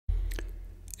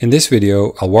In this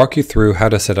video, I'll walk you through how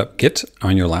to set up Git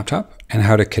on your laptop and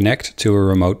how to connect to a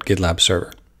remote GitLab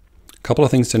server. A couple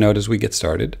of things to note as we get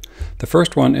started. The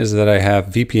first one is that I have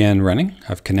VPN running.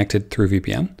 I've connected through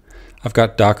VPN. I've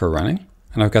got Docker running,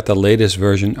 and I've got the latest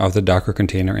version of the Docker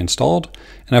container installed,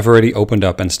 and I've already opened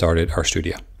up and started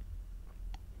RStudio.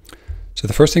 So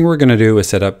the first thing we're going to do is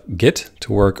set up Git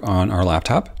to work on our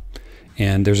laptop,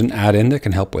 and there's an add-in that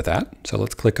can help with that. So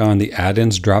let's click on the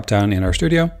add-ins drop-down in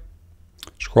RStudio,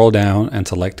 scroll down and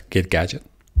select Git Gadget.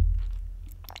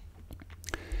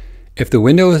 If the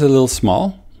window is a little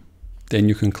small, then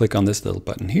you can click on this little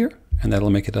button here, and that'll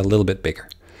make it a little bit bigger.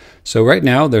 So right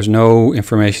now there's no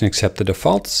information except the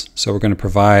defaults, so we're going to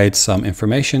provide some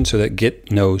information so that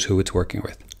Git knows who it's working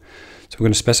with. So we're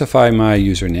going to specify my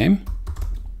username,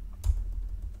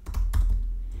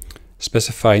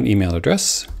 specify an email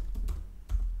address,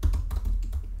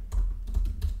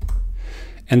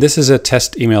 and this is a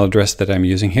test email address that I'm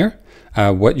using here.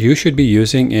 What you should be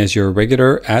using is your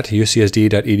regular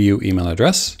 @ucsd.edu email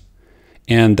address,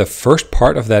 and the first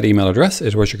part of that email address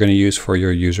is what you're going to use for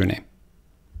your username.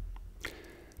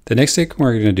 The next thing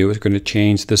we're going to do is going to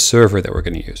change the server that we're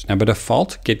going to use. Now by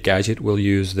default, Git Gadget will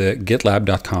use the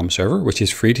gitlab.com server, which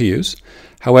is free to use.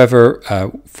 However,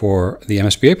 for the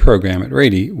MSBA program at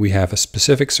Rady, we have a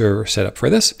specific server set up for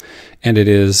this, and it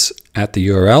is at the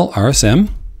URL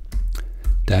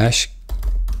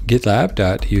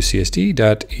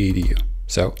rsm-gitlab.ucsd.edu.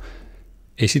 So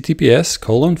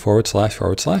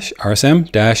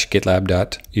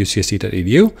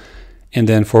https://rsm-gitlab.ucsd.edu and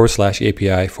then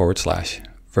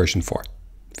 /API/version 4,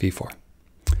 v4.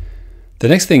 The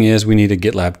next thing is we need a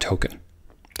GitLab token.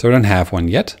 So I don't have one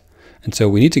yet. And so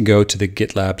we need to go to the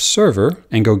GitLab server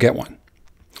and go get one.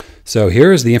 So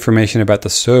here is the information about the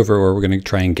server where we're going to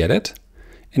try and get it.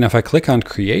 And if I click on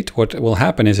create, what will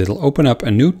happen is it'll open up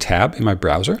a new tab in my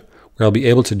browser where I'll be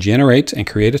able to generate and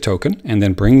create a token and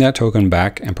then bring that token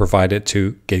back and provide it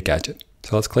to Git Gadget.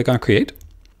 So let's click on create.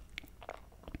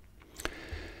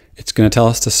 It's going to tell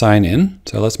us to sign in.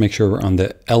 So let's make sure we're on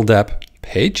the LDAP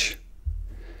page.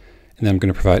 And then I'm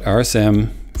going to provide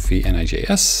RSM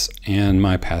v-nijs and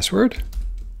my password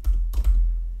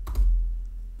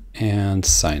and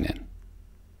sign in.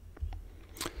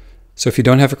 So if you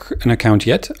don't have an account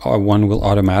yet, one will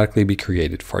automatically be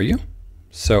created for you.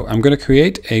 So I'm going to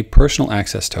create a personal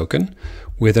access token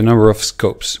with a number of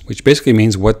scopes, which basically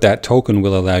means what that token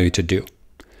will allow you to do.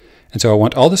 And so I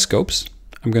want all the scopes.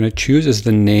 I'm going to choose as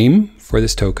the name for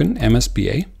this token,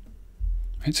 MSBA.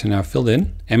 Right, so now I've filled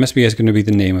in. MSBA is going to be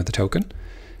the name of the token.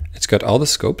 It's got all the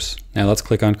scopes. Now let's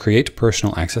click on Create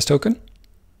Personal Access Token.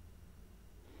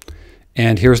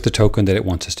 And here's the token that it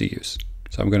wants us to use.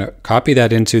 So I'm going to copy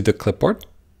that into the clipboard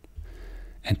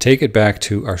and take it back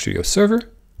to RStudio server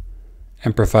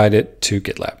and provide it to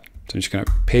GitLab. So I'm just going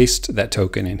to paste that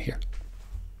token in here.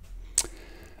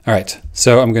 All right,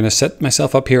 so I'm going to set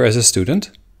myself up here as a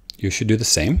student. You should do the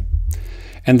same.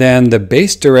 And then the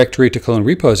base directory to clone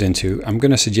repos into, I'm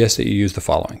going to suggest that you use the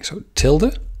following. So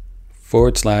 ~git.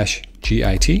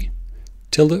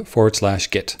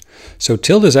 So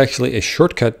tilde is actually a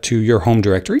shortcut to your home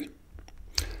directory.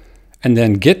 And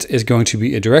then Git is going to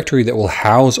be a directory that will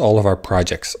house all of our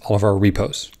projects, all of our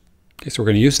repos. Okay, so we're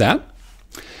going to use that.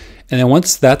 And then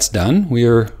once that's done, we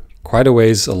are quite a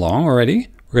ways along already.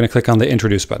 We're going to click on the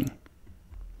introduce button.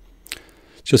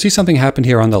 So you'll see something happen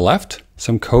here on the left.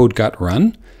 Some code got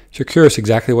run. If you're curious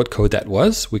exactly what code that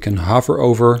was, we can hover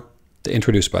over the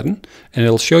introduce button and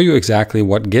it'll show you exactly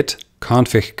what git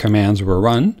config commands were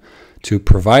run to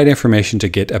provide information to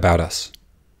Git about us.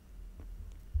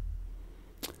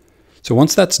 So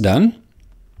once that's done,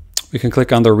 we can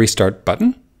click on the restart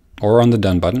button or on the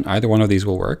done button. Either one of these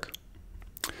will work.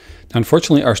 Now,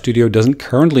 unfortunately, RStudio doesn't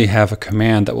currently have a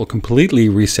command that will completely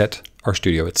reset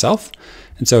RStudio itself.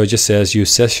 And so it just says use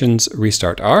sessions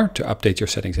restart R to update your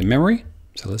settings in memory.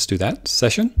 So let's do that.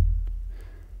 Session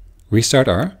restart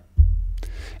R.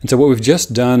 And so what we've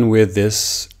just done with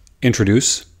this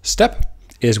introduce step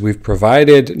is we've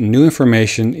provided new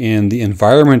information in the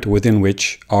environment within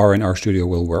which R and RStudio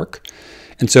will work.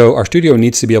 And so RStudio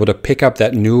needs to be able to pick up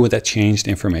that new, that changed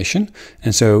information.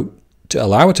 And so to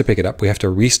allow it to pick it up, we have to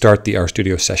restart the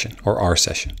RStudio session or R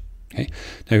session. Okay.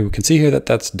 Now we can see here that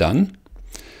that's done.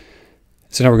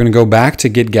 So now we're going to go back to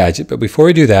Git Gadget, but before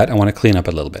we do that, I want to clean up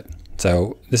a little bit.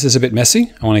 So this is a bit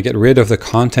messy. I want to get rid of the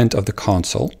content of the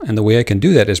console, and the way I can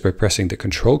do that is by pressing the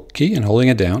Control key and holding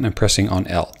it down and pressing on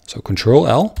L. So Control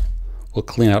L will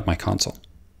clean out my console.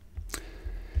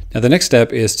 Now the next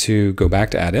step is to go back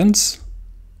to add-ins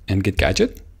and Git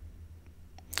Gadget.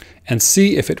 and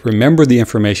see if it remembered the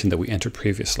information that we entered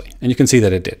previously. And you can see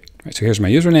that it did. Right, so here's my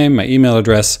username, my email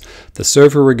address, the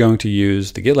server we're going to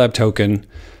use, the GitLab token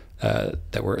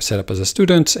that we're set up as a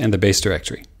student, and the base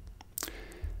directory.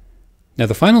 Now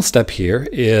the final step here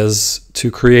is to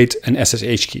create an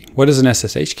SSH key. What is an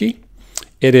SSH key?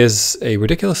 It is a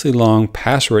ridiculously long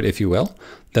password, if you will,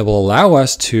 that will allow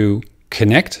us to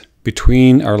connect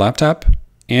between our laptop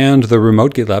and the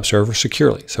remote GitLab server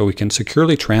securely. So we can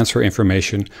securely transfer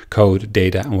information, code,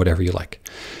 data, and whatever you like.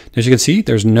 As you can see,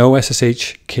 there's no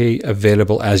SSH key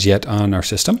available as yet on our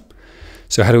system.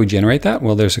 So how do we generate that?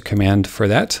 Well, there's a command for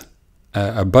that,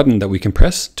 a button that we can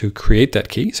press to create that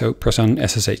key. So press on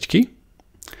SSH key,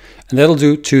 and that'll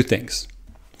do two things.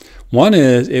 One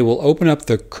is it will open up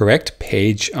the correct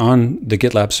page on the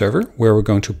GitLab server where we're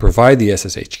going to provide the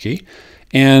SSH key.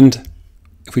 And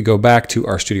if we go back to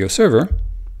our Studio server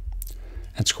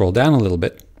and scroll down a little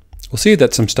bit, we'll see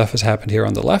that some stuff has happened here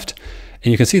on the left.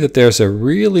 And you can see that there's a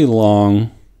really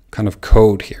long kind of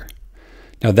code here.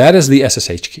 Now that is the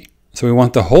SSH key. So we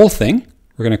want the whole thing.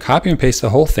 We're going to copy and paste the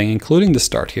whole thing, including the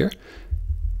start here.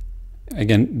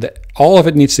 Again, all of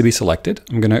it needs to be selected.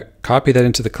 I'm going to copy that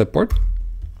into the clipboard.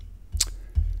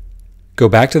 Go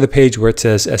back to the page where it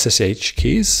says SSH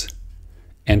keys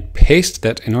and paste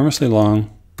that enormously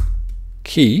long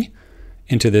key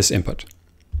into this input.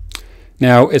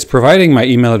 Now it's providing my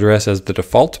email address as the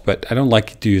default, but I don't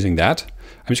like using that.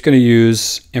 I'm just going to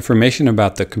use information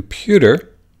about the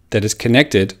computer that is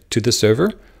connected to the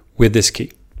server with this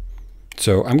key.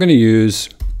 So I'm going to use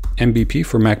MBP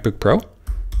for MacBook Pro.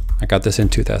 I got this in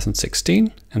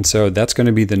 2016, and so that's going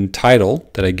to be the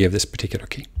title that I give this particular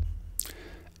key.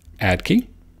 Add key.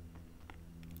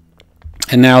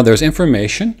 And now there's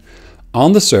information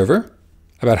on the server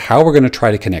about how we're going to try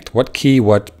to connect. What key,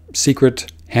 what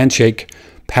secret handshake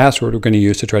password we're going to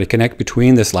use to try to connect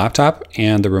between this laptop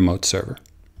and the remote server.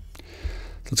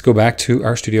 Let's go back to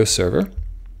our Studio server.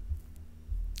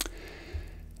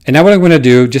 And now what I'm going to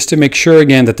do, just to make sure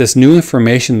again that this new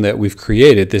information that we've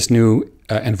created, this new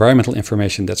environmental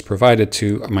information that's provided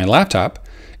to my laptop,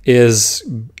 is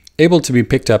able to be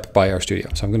picked up by our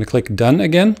Studio. So I'm going to click Done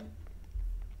again.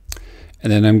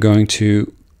 And then I'm going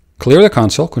to clear the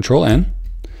console, Control N.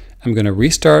 I'm going to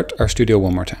restart our Studio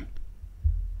one more time.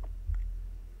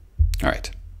 All right.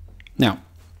 Now,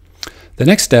 the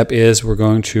next step is we're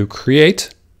going to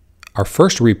create our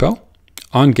first repo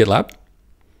on GitLab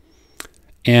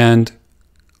and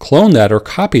clone that or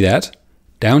copy that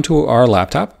down to our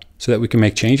laptop so that we can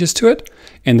make changes to it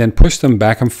and then push them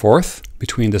back and forth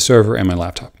between the server and my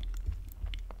laptop.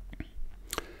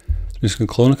 So I'm just going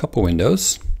to clone a couple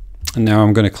windows. And now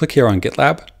I'm going to click here on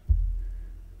GitLab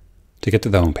to get to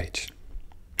the home page.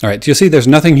 All right, you'll see there's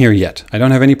nothing here yet. I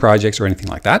don't have any projects or anything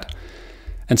like that.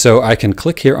 And so I can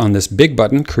click here on this big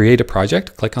button, Create a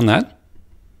Project, click on that.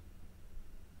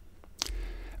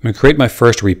 I'm going to create my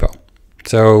first repo.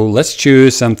 So let's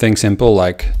choose something simple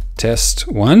like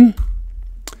test1.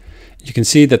 You can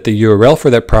see that the URL for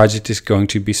that project is going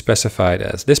to be specified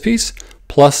as this piece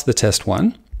plus the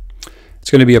test1.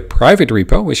 It's going to be a private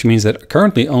repo, which means that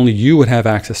currently only you would have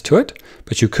access to it,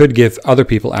 but you could give other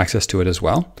people access to it as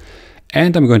well.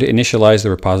 And I'm going to initialize the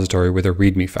repository with a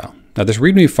README file. Now this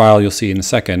README file you'll see in a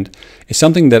second is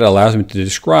something that allows me to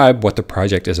describe what the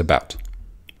project is about.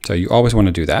 So you always want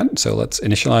to do that. So let's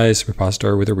initialize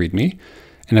repository with a README.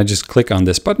 And I just click on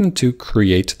this button to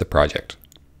create the project.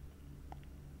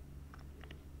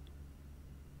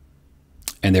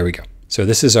 And there we go. So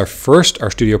this is our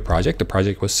Studio project. The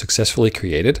project was successfully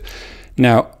created.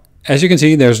 Now, as you can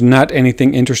see, there's not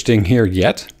anything interesting here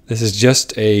yet. This is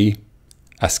just a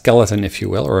skeleton, if you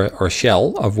will, or a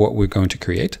shell of what we're going to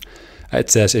create. It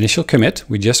says initial commit.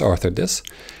 We just authored this.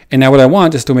 And now what I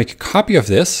want is to make a copy of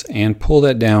this and pull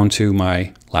that down to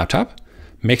my laptop,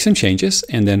 make some changes,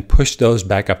 and then push those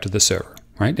back up to the server,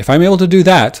 right? If I'm able to do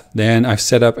that, then I've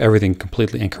set up everything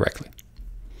completely incorrectly.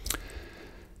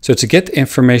 So to get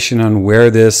information on where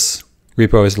this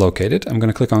repo is located, I'm going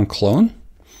to click on clone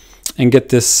and get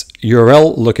this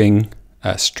URL looking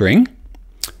string,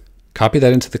 copy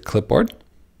that into the clipboard.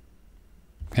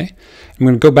 Okay, I'm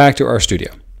going to go back to our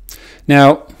Studio.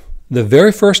 Now, the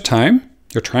very first time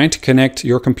you're trying to connect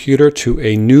your computer to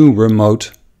a new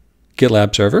remote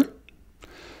GitLab server,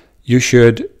 you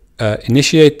should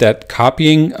initiate that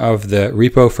copying of the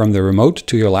repo from the remote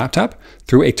to your laptop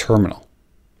through a terminal.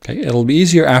 Okay, it'll be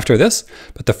easier after this,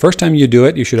 but the first time you do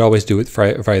it, you should always do it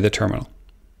via the terminal.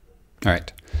 All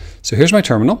right, so here's my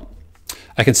terminal.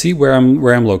 I can see where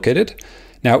I'm located.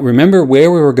 Now remember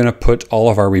where we were going to put all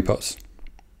of our repos.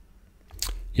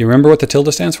 You remember what the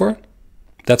tilde stands for?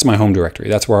 That's my home directory.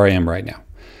 That's where I am right now.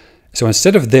 So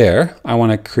instead of there, I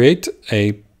want to create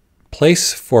a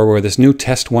place for where this new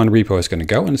test1 repo is going to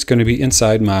go, and it's going to be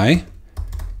inside my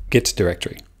Git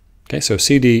directory. Okay, so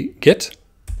cd git,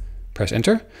 press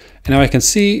enter, and now I can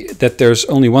see that there's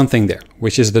only one thing there,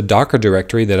 which is the Docker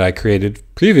directory that I created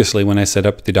previously when I set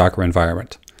up the Docker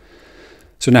environment.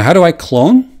 So now how do I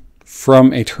clone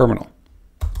from a terminal?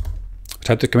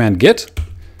 Type the command git,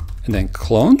 and then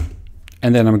clone,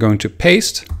 and then I'm going to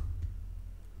paste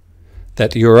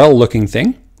that URL looking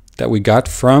thing that we got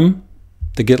from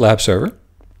the GitLab server.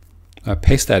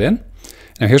 Paste that in.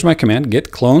 Now here's my command,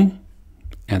 git clone,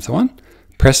 and so on.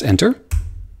 Press enter.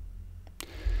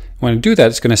 When I do that,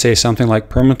 it's going to say something like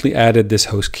permanently added this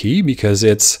host key because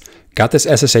it's got this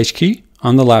SSH key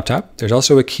on the laptop. There's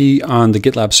also a key on the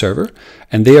GitLab server,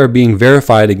 and they are being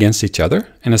verified against each other.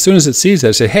 And as soon as it sees that,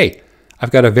 it says, hey,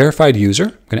 I've got a verified user.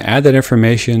 I'm going to add that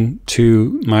information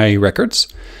to my records.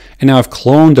 And now I've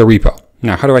cloned the repo.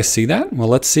 Now, how do I see that? Well,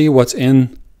 let's see what's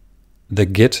in the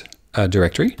Git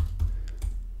directory.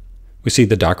 We see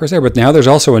the Docker is there, but now there's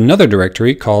also another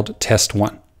directory called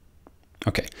test1.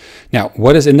 Okay, now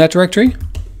what is in that directory?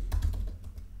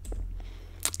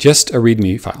 Just a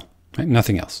README file, right?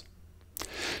 Nothing else.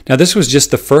 Now this was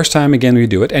just the first time again we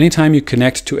do it. Anytime you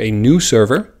connect to a new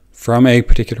server from a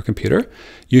particular computer,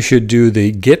 you should do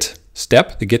the git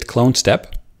step, the git clone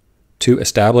step, to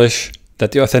establish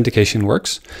that the authentication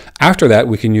works. After that,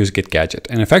 we can use git gadget.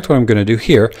 And in fact, what I'm going to do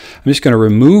here, I'm just going to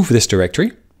remove this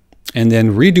directory and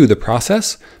then redo the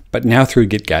process, but now through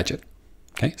git gadget.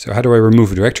 Okay, so how do I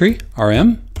remove a directory?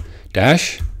 rm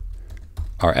 -rf.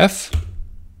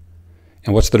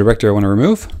 And what's the directory I want to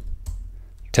remove?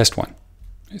 test1.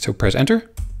 So press enter.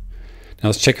 Now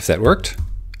let's check if that worked.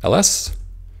 ls.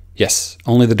 Yes,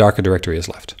 only the Docker directory is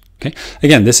left. Okay.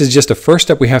 Again, this is just a first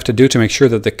step we have to do to make sure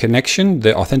that the connection,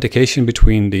 the authentication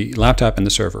between the laptop and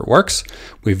the server works.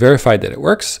 We verified that it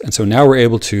works, and so now we're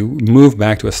able to move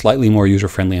back to a slightly more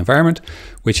user-friendly environment,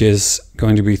 which is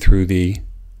going to be through the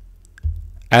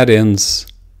add-ins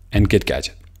and git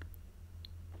gadget.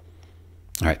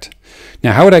 All right.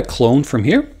 Now, how would I clone from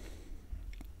here?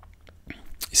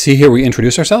 See here, we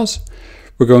introduce ourselves.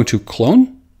 We're going to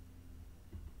clone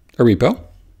a repo.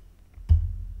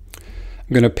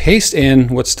 I'm going to paste in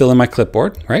what's still in my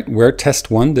clipboard, right? Where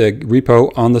test1, the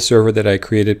repo on the server that I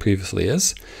created previously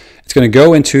is. It's going to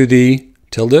go into the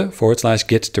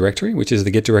 ~git directory, which is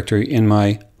the Git directory in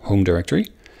my home directory.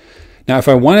 Now, if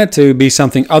I want it to be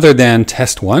something other than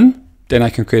test1, then I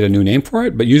can create a new name for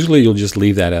it, but usually you'll just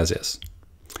leave that as is.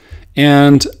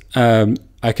 And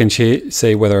I can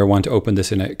say whether I want to open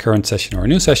this in a current session or a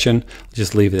new session.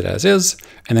 Just leave it as is,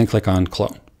 and then click on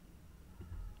clone.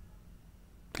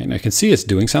 And I can see it's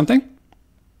doing something.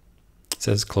 It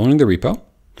says cloning the repo.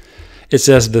 It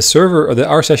says the server or the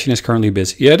R session is currently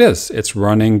busy. Yeah, it is. It's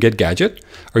running git gadget.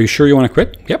 Are you sure you want to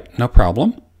quit? Yep, no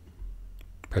problem.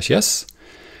 Press yes.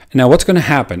 And now what's going to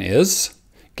happen is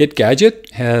git gadget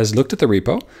has looked at the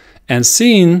repo and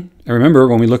seen, I remember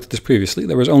when we looked at this previously,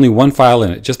 there was only one file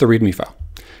in it, just the README file.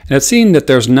 And it's seen that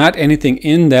there's not anything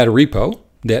in that repo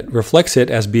that reflects it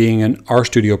as being an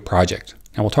RStudio project.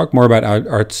 And we'll talk more about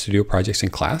RStudio projects in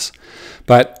class.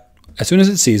 But as soon as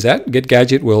it sees that, git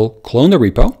gadget will clone the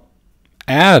repo,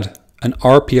 add an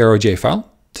rproj file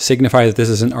to signify that this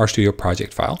is an RStudio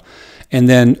project file, and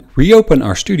then reopen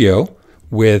RStudio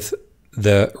with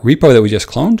the repo that we just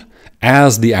cloned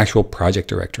as the actual project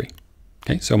directory.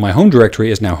 Okay, so my home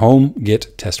directory is now home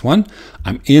git test1.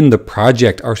 I'm in the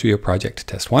project RStudio project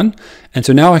test1, and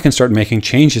so now I can start making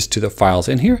changes to the files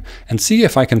in here and see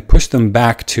if I can push them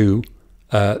back to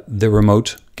the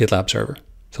remote GitLab server.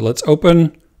 So let's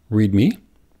open README.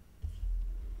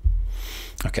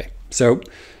 Okay, so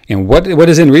what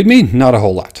is in README? Not a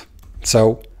whole lot.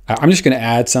 So I'm just going to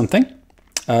add something.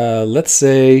 Let's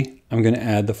say I'm going to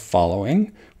add the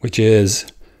following, which is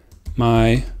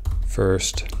my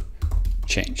first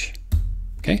change.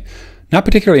 Okay, not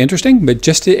particularly interesting, but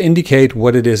just to indicate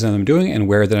what it is that I'm doing and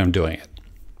where that I'm doing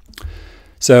it.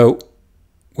 So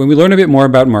when we learn a bit more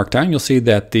about Markdown, you'll see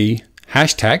that the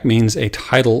hashtag means a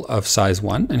title of size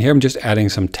 1, and here I'm just adding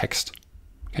some text.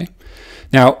 Okay,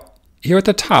 now here at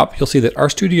the top, you'll see that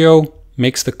RStudio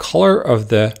makes the color of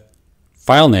the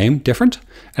file name different,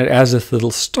 and it adds this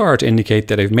little star to indicate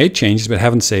that I've made changes but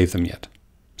haven't saved them yet.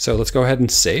 So let's go ahead and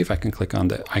save. I can click on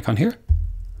the icon here.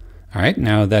 All right,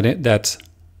 now that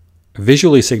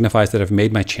visually signifies that I've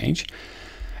made my change.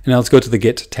 And now let's go to the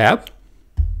Git tab.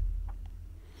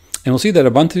 And we'll see that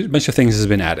a bunch of things has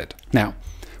been added. Now,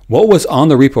 what was on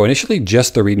the repo initially?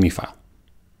 Just the README file.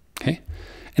 Okay,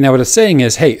 and now what it's saying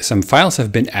is, hey, some files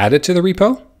have been added to the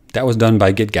repo. That was done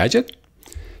by git gadget.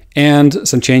 And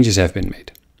some changes have been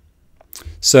made.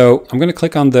 So I'm going to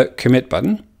click on the commit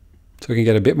button so we can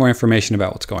get a bit more information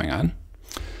about what's going on.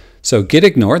 So git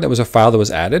ignore, that was a file that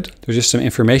was added. There's just some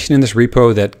information in this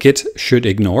repo that Git should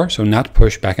ignore, so not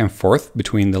push back and forth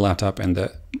between the laptop and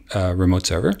the remote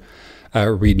server.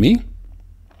 README.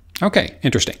 Okay,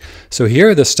 interesting. So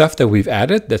here the stuff that we've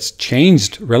added that's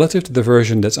changed relative to the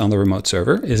version that's on the remote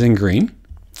server is in green.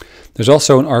 There's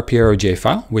also an RPROJ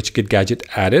file, which Git-Gadget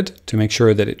added to make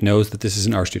sure that it knows that this is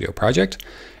an RStudio project.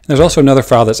 And there's also another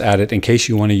file that's added in case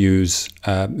you want to use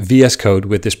VS Code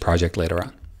with this project later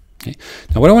on. Okay.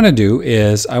 Now what I want to do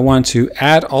is I want to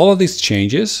add all of these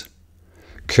changes,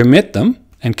 commit them,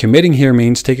 and committing here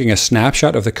means taking a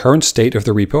snapshot of the current state of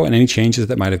the repo and any changes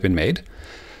that might have been made.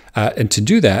 And to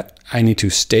do that, I need to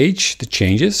stage the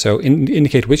changes, so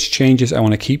indicate which changes I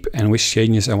want to keep and which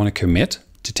changes I want to commit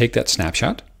to take that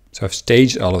snapshot. So I've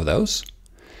staged all of those.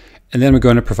 And then we're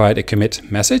going to provide a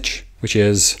commit message, which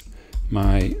is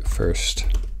my first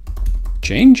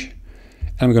change,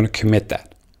 and I'm going to commit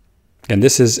that. And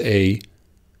this is a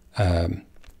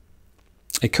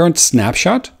current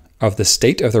snapshot of the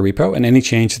state of the repo and any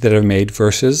changes that I've made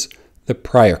versus the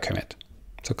prior commit.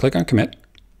 So click on commit.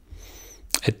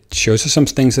 It shows us some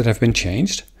things that have been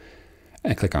changed.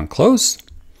 And click on close.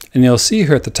 And you'll see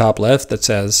here at the top left that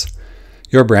says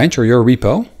your branch or your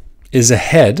repo is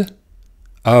ahead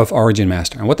of origin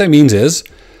master. And what that means is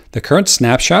the current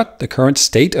snapshot, the current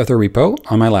state of the repo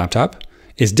on my laptop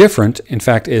is different, in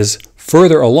fact, is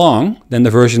further along than the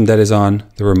version that is on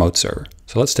the remote server.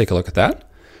 So let's take a look at that.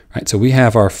 Right, so we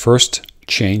have our first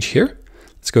change here.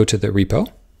 Let's go to the repo.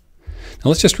 Now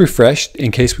let's just refresh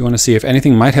in case we want to see if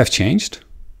anything might have changed.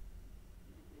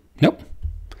 Nope.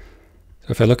 So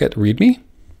if I look at README,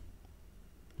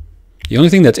 the only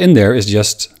thing that's in there is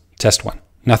just test1,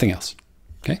 nothing else.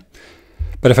 Okay.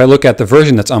 But if I look at the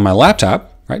version that's on my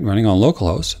laptop, right, running on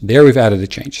localhost, there we've added a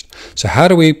change. So how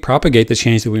do we propagate the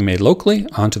change that we made locally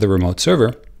onto the remote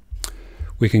server?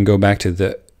 We can go back to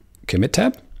the commit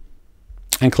tab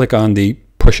and click on the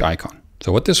push icon.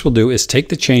 So what this will do is take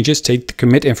the changes, take the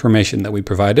commit information that we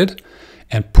provided,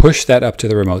 and push that up to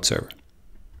the remote server.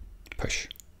 Push.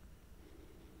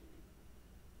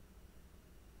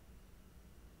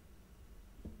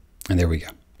 And there we go.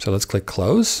 So let's click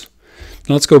close.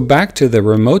 Now let's go back to the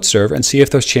remote server and see if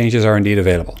those changes are indeed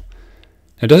available.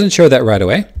 Now, it doesn't show that right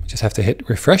away. You just have to hit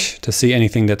refresh to see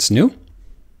anything that's new.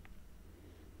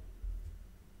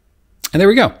 And there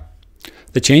we go.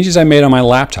 The changes I made on my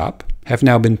laptop have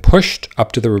now been pushed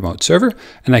up to the remote server,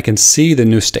 and I can see the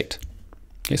new state.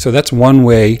 Okay, so that's one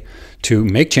way to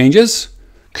make changes,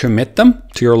 commit them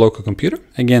to your local computer.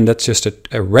 Again, that's just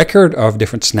a record of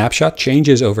different snapshot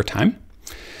changes over time.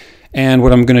 And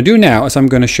what I'm going to do now is I'm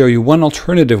going to show you one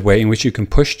alternative way in which you can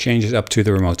push changes up to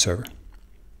the remote server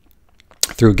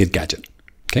through Git-Gadget.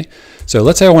 Okay, so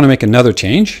let's say I want to make another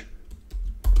change,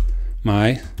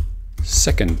 my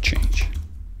second change.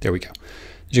 There we go.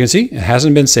 As you can see, it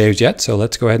hasn't been saved yet, so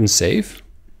let's go ahead and save.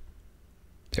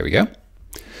 There we go.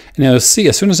 And now you'll see,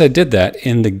 as soon as I did that,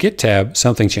 in the Git tab,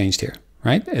 something changed here,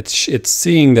 right? It's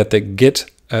seeing that the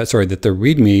that the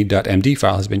readme.md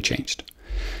file has been changed.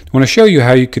 I want to show you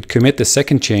how you could commit the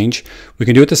second change. We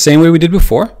can do it the same way we did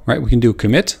before, right? We can do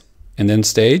commit and then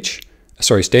stage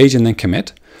and then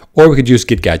commit, or we could use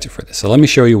Git-Gadget for this. So let me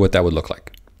show you what that would look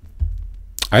like.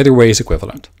 Either way is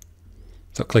equivalent.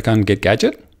 So click on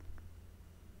Git-Gadget.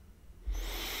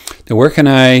 Now where can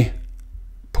I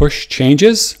push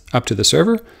changes up to the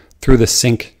server? Through the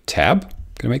sync tab. I'm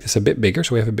going to make this a bit bigger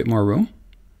so we have a bit more room.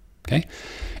 Okay.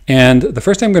 And the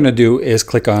first thing I'm going to do is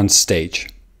click on stage.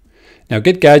 Now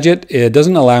Git-Gadget, it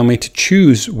doesn't allow me to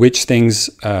choose which things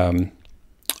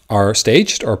are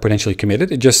staged or potentially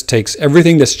committed. It just takes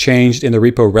everything that's changed in the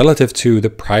repo relative to the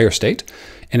prior state,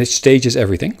 and it stages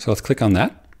everything. So let's click on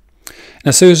that. And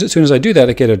as soon as I do that,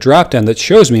 I get a drop-down that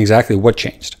shows me exactly what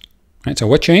changed. Right, so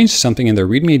what changed? Something in the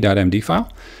readme.md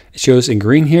file. It shows in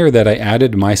green here that I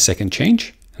added my second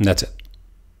change, and that's it.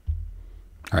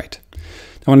 All right.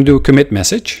 I want to do a commit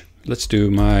message. Let's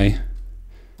do my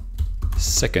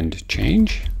second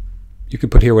change. You can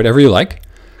put here whatever you like.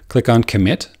 Click on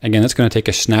commit. Again, that's going to take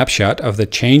a snapshot of the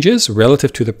changes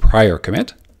relative to the prior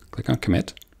commit. Click on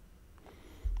commit.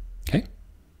 Okay,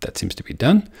 that seems to be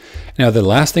done. Now the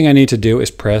last thing I need to do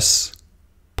is press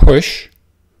push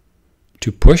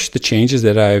to push the changes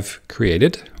that I've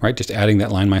created, right? Just adding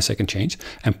that line, my second change,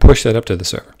 and push that up to the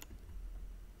server.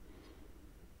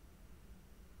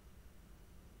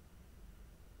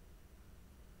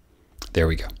 There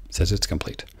we go. It says it's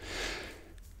complete.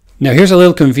 Now here's a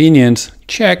little convenient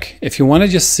check. If you want to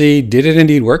just see, did it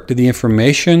indeed work? Did the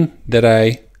information that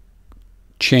I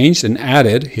changed and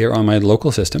added here on my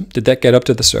local system. Did that get up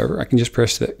to the server? I can just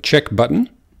press the check button.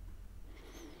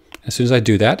 As soon as I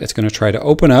do that, it's going to try to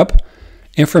open up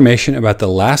information about the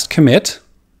last commit,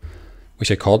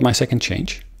 which I called my second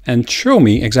change, and show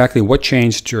me exactly what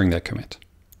changed during that commit.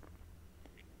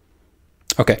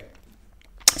 Okay,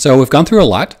 so we've gone through a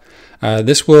lot.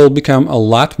 This will become a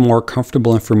lot more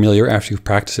comfortable and familiar after you've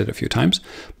practiced it a few times.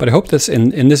 But I hope that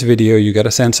in this video you got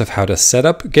a sense of how to set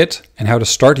up Git and how to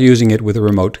start using it with a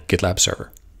remote GitLab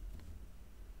server.